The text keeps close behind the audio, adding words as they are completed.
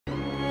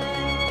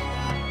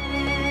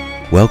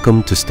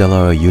Welcome to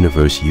Stellara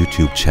Universe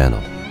YouTube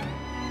channel.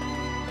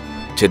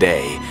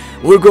 Today,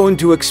 we're going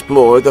to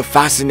explore the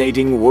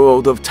fascinating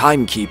world of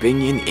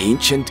timekeeping in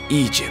ancient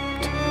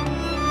Egypt.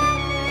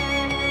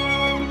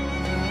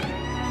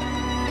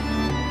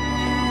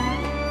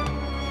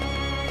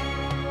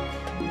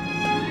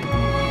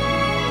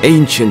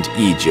 Ancient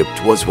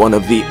Egypt was one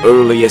of the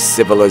earliest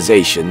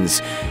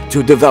civilizations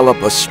to develop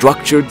a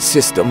structured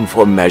system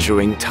for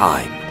measuring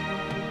time.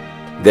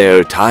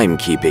 Their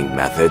timekeeping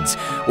methods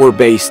were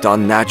based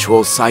on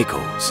natural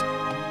cycles,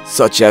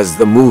 such as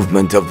the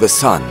movement of the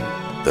sun,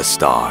 the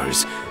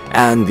stars,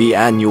 and the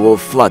annual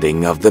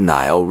flooding of the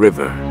Nile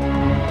River.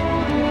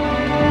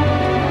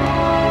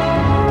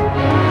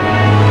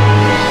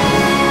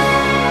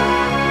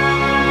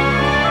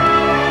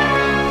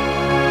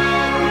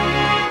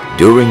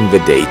 During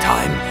the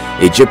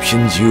daytime,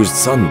 Egyptians used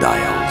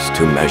sundials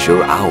to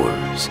measure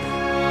hours.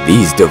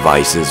 These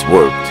devices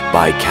worked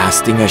by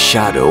casting a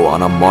shadow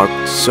on a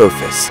marked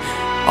surface,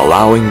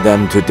 allowing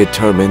them to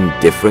determine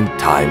different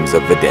times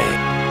of the day.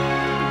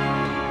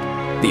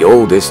 The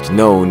oldest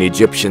known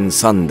Egyptian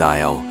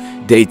sundial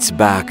dates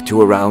back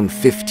to around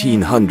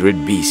 1500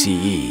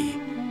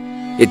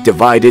 BCE. It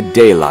divided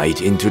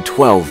daylight into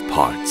 12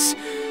 parts,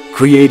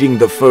 creating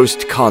the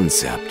first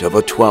concept of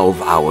a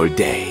 12-hour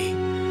day.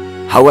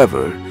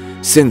 However,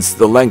 since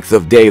the length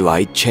of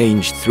daylight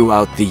changed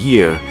throughout the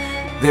year,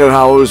 their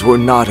hours were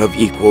not of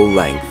equal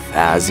length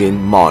as in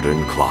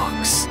modern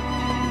clocks.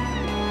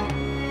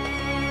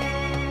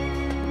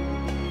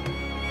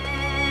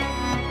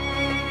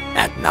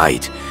 At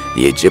night,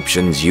 the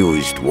Egyptians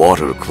used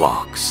water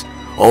clocks,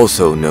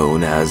 also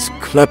known as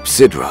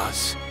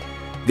clepsydras.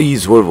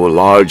 These were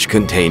large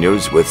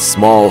containers with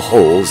small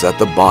holes at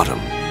the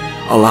bottom,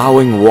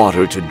 allowing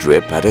water to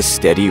drip at a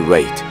steady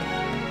rate.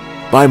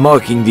 By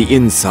marking the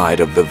inside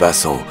of the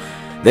vessel,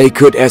 they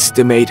could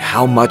estimate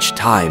how much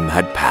time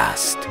had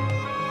passed.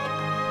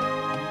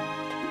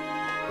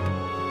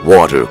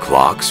 Water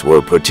clocks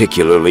were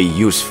particularly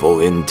useful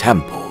in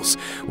temples,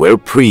 where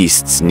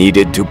priests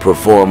needed to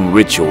perform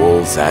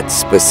rituals at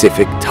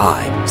specific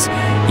times,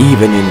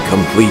 even in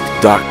complete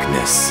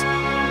darkness.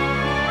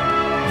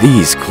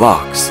 These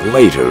clocks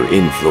later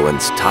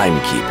influenced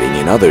timekeeping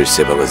in other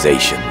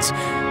civilizations,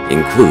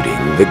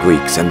 including the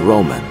Greeks and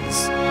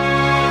Romans.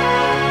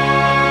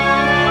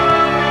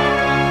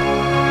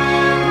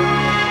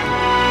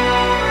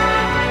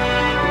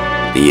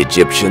 The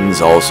Egyptians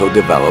also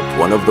developed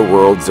one of the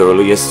world's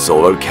earliest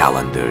solar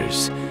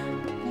calendars.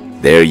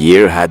 Their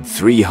year had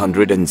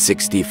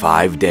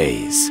 365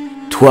 days,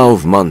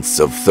 12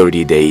 months of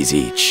 30 days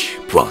each,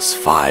 plus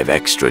 5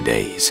 extra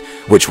days,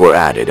 which were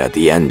added at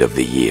the end of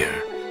the year.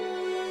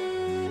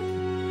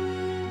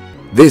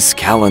 This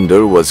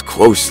calendar was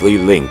closely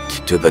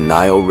linked to the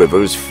Nile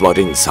River's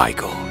flooding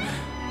cycle,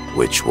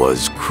 which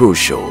was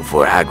crucial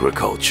for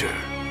agriculture.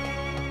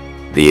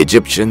 The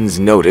Egyptians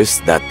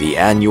noticed that the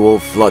annual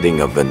flooding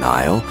of the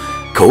Nile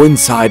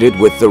coincided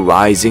with the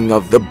rising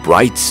of the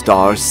bright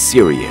star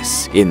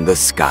Sirius in the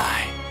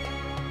sky.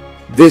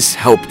 This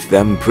helped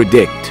them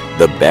predict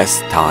the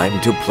best time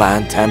to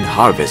plant and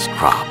harvest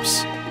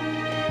crops.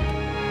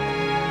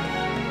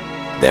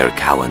 Their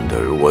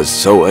calendar was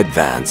so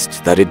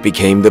advanced that it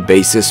became the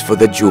basis for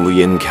the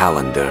Julian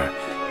calendar,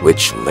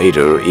 which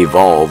later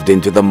evolved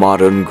into the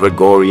modern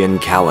Gregorian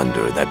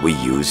calendar that we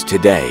use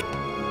today.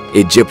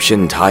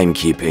 Egyptian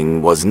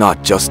timekeeping was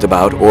not just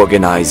about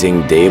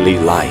organizing daily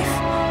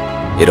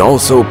life. It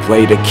also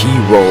played a key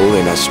role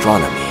in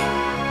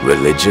astronomy,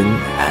 religion,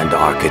 and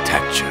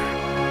architecture.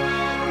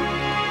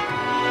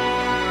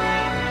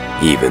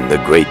 Even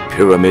the Great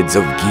Pyramids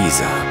of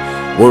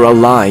Giza were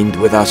aligned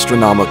with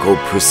astronomical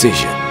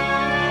precision,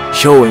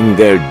 showing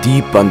their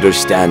deep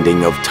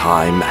understanding of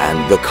time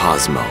and the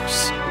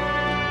cosmos.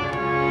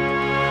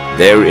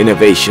 Their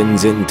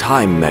innovations in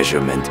time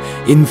measurement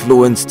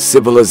influenced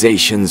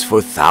civilizations for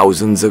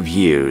thousands of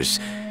years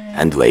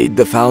and laid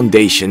the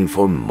foundation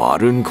for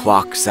modern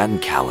clocks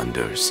and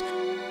calendars.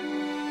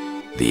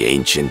 The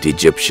ancient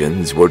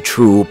Egyptians were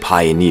true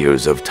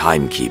pioneers of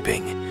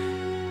timekeeping.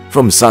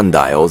 From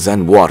sundials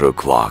and water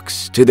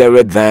clocks to their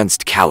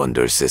advanced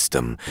calendar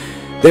system,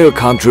 their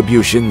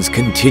contributions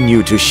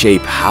continue to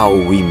shape how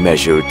we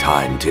measure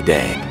time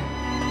today.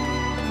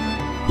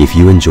 If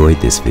you enjoyed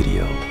this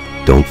video,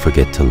 don't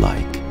forget to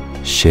like,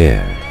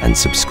 share, and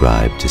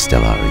subscribe to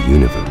Stellara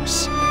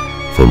Universe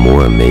for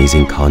more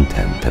amazing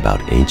content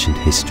about ancient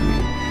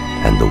history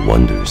and the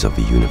wonders of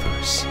the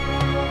universe.